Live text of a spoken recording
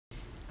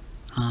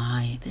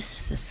Hi, this is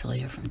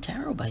Cecilia from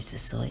Tarot by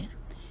Cecilia,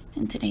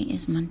 and today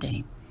is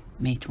Monday,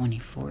 May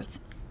 24th,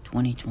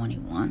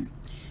 2021.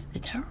 The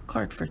tarot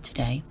card for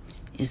today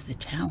is the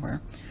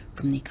Tower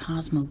from the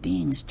Cosmo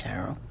Beings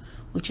Tarot,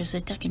 which is a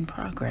deck in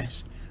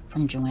progress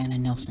from Joanna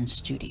Nelson's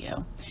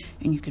studio,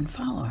 and you can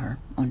follow her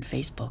on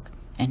Facebook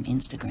and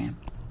Instagram.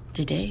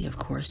 Today, of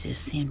course, is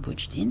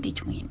sandwiched in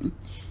between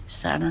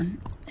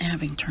Saturn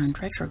having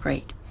turned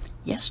retrograde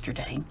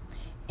yesterday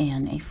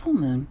and a full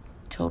moon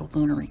total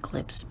lunar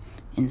eclipse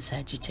in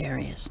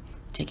Sagittarius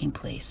taking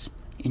place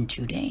in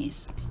 2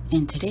 days.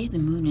 And today the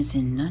moon is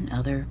in none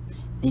other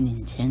than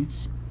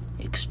intense,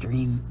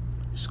 extreme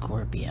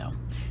Scorpio.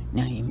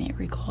 Now you may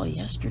recall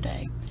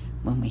yesterday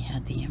when we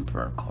had the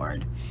Emperor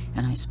card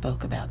and I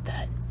spoke about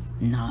that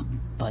not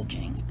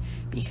budging,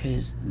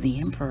 because the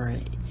Emperor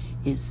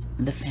is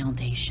the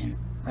foundation,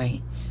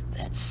 right?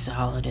 That's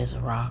solid as a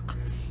rock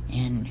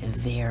and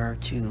there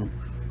to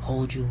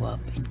hold you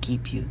up and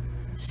keep you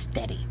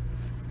steady.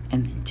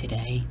 And then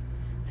today,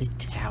 the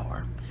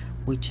Tower,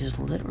 which is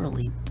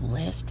literally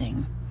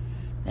blasting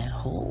that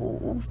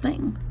whole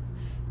thing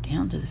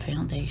down to the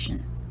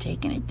foundation,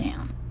 taking it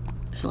down.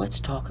 So let's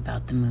talk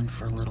about the moon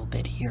for a little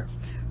bit here.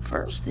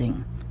 First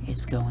thing,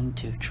 it's going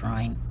to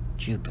trine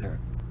Jupiter.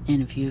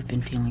 And if you've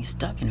been feeling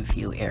stuck in a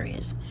few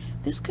areas,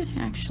 this could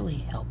actually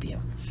help you,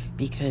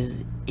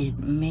 because it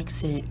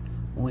makes it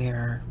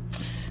where,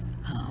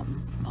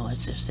 well,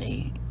 let's just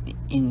say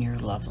in your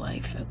love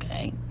life,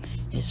 okay,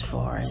 as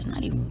far as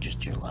not even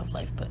just your love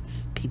life, but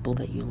people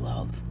that you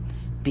love,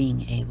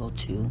 being able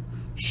to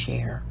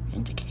share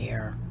and to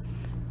care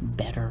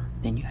better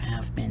than you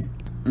have been.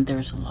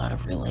 There's a lot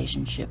of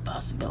relationship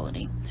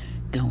possibility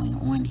going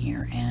on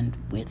here, and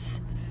with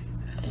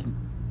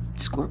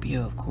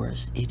Scorpio, of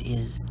course, it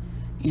is,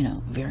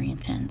 very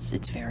intense.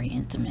 It's very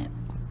intimate.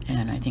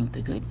 And I think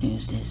the good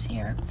news is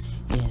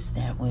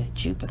that with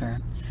Jupiter,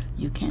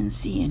 you can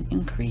see an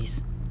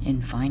increase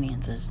in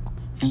finances.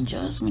 And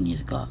just when you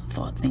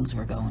thought things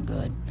were going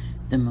good,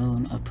 the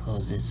moon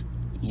opposes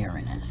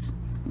Uranus.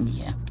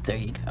 Yeah, there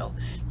you go.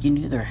 You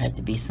knew there had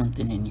to be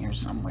something in here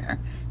somewhere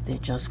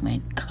that just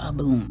went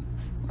kaboom,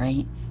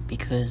 right?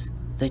 Because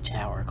the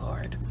Tower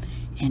card.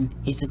 And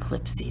it's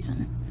eclipse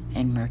season,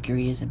 and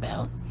Mercury is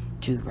about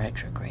to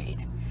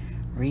retrograde.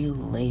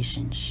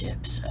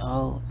 Relationships,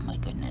 oh my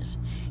goodness,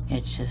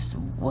 it's just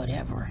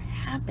whatever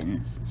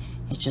happens,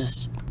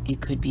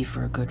 it could be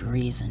for a good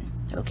reason,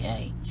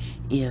 okay?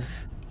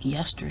 If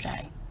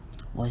yesterday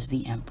was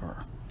the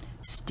Emperor,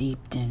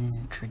 steeped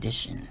in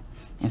tradition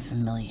and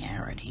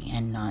familiarity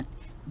and not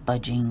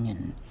budging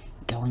and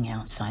going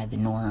outside the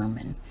norm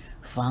and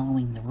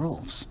following the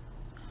rules,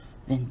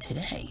 then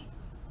today,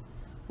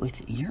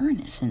 with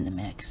Uranus in the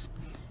mix,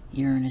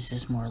 Uranus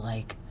is more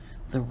like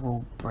the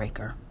rule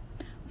breaker,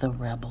 the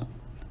rebel,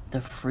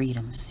 the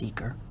freedom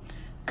seeker,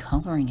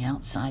 coloring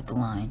outside the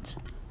lines.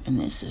 And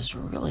this is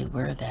really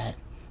where that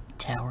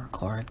Tower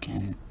card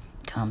can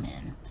come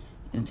in.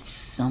 It's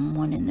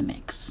someone in the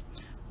mix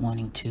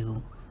wanting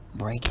to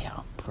break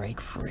out, break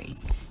free.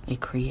 It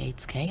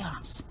creates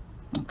chaos,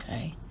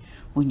 okay?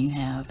 When you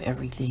have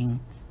everything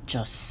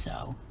just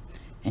so,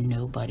 and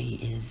nobody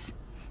is,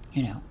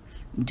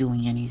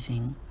 doing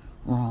anything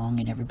wrong,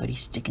 and everybody's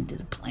sticking to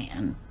the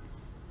plan,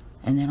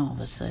 and then all of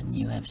a sudden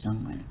you have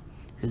someone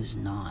who's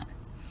not.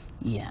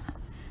 Yeah,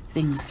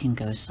 things can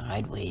go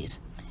sideways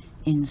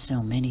in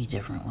so many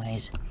different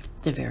ways.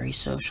 The very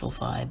social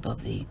vibe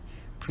of the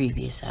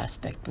previous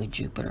aspect with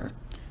Jupiter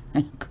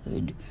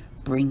could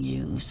bring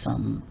you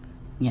some,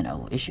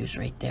 issues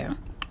right there.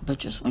 But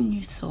just when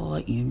you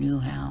thought you knew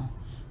how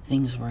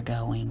things were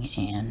going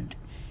and,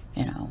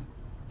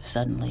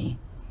 suddenly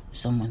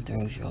someone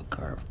throws you a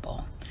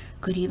curveball.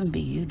 Could even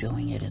be you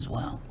doing it as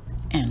well.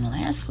 And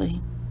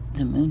lastly,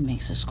 the moon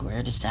makes a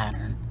square to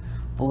Saturn.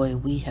 Boy,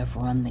 we have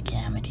run the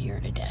gamut here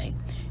today.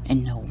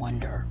 And no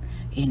wonder,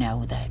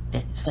 that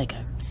it's like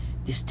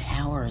this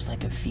tower is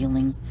like a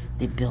feeling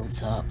that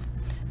builds up.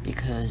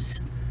 Because,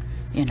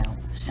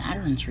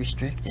 Saturn's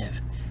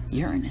restrictive.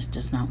 Uranus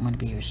does not want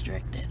to be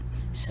restricted.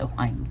 So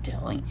I'm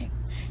telling you,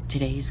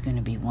 today's going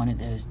to be one of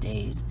those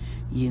days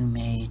you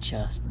may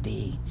just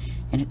be,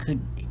 and it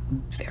could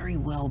very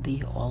well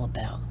be all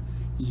about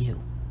you,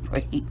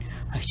 right?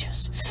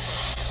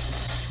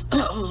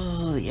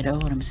 Oh, you know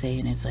what I'm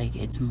saying? It's like,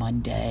 it's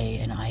Monday,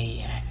 and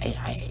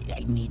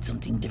I need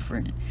something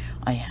different.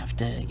 I have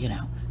to,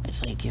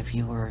 it's like if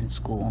you were in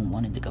school and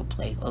wanted to go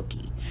play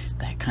hooky,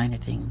 that kind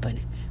of thing, but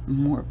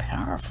more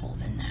powerful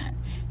than that.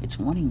 It's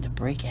wanting to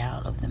break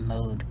out of the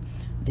mode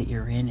that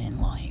you're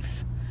in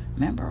life.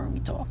 Remember, we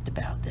talked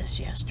about this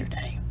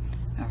yesterday,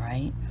 all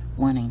right?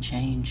 Wanting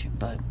change,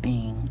 but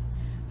being,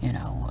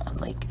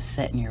 like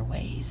set in your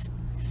ways.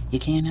 You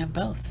can't have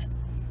both,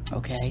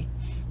 okay?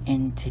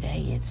 And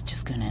today it's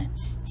just gonna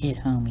hit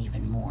home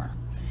even more.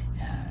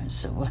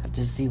 So we'll have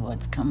to see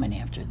what's coming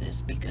after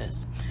this,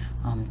 because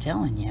I'm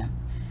telling you,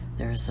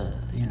 there's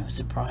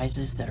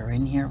surprises that are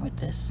in here with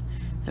this.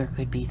 There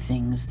could be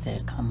things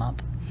that come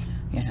up,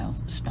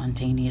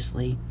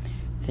 spontaneously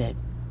that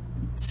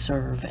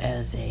serve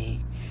as a,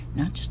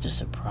 not just a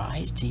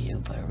surprise to you,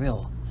 but a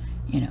real,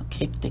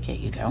 kick to get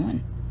you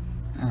going.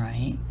 All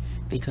right?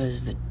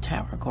 Because the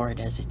Tower card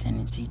has a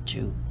tendency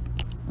to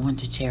want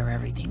to tear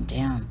everything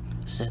down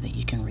so that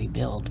you can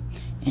rebuild.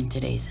 And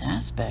today's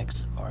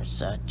aspects are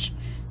such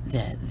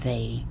that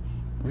they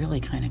really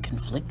kind of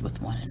conflict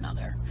with one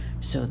another.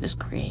 So this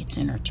creates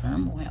inner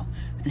turmoil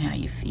and how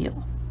you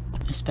feel,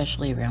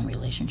 especially around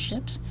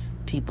relationships,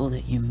 people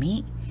that you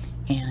meet,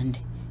 and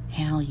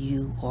how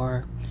you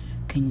are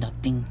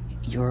conducting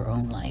your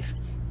own life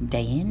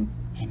day in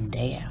and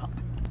day out.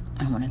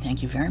 I want to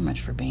thank you very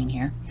much for being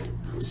here.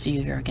 I'll see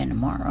you here again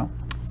tomorrow.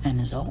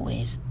 And as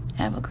always,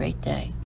 have a great day.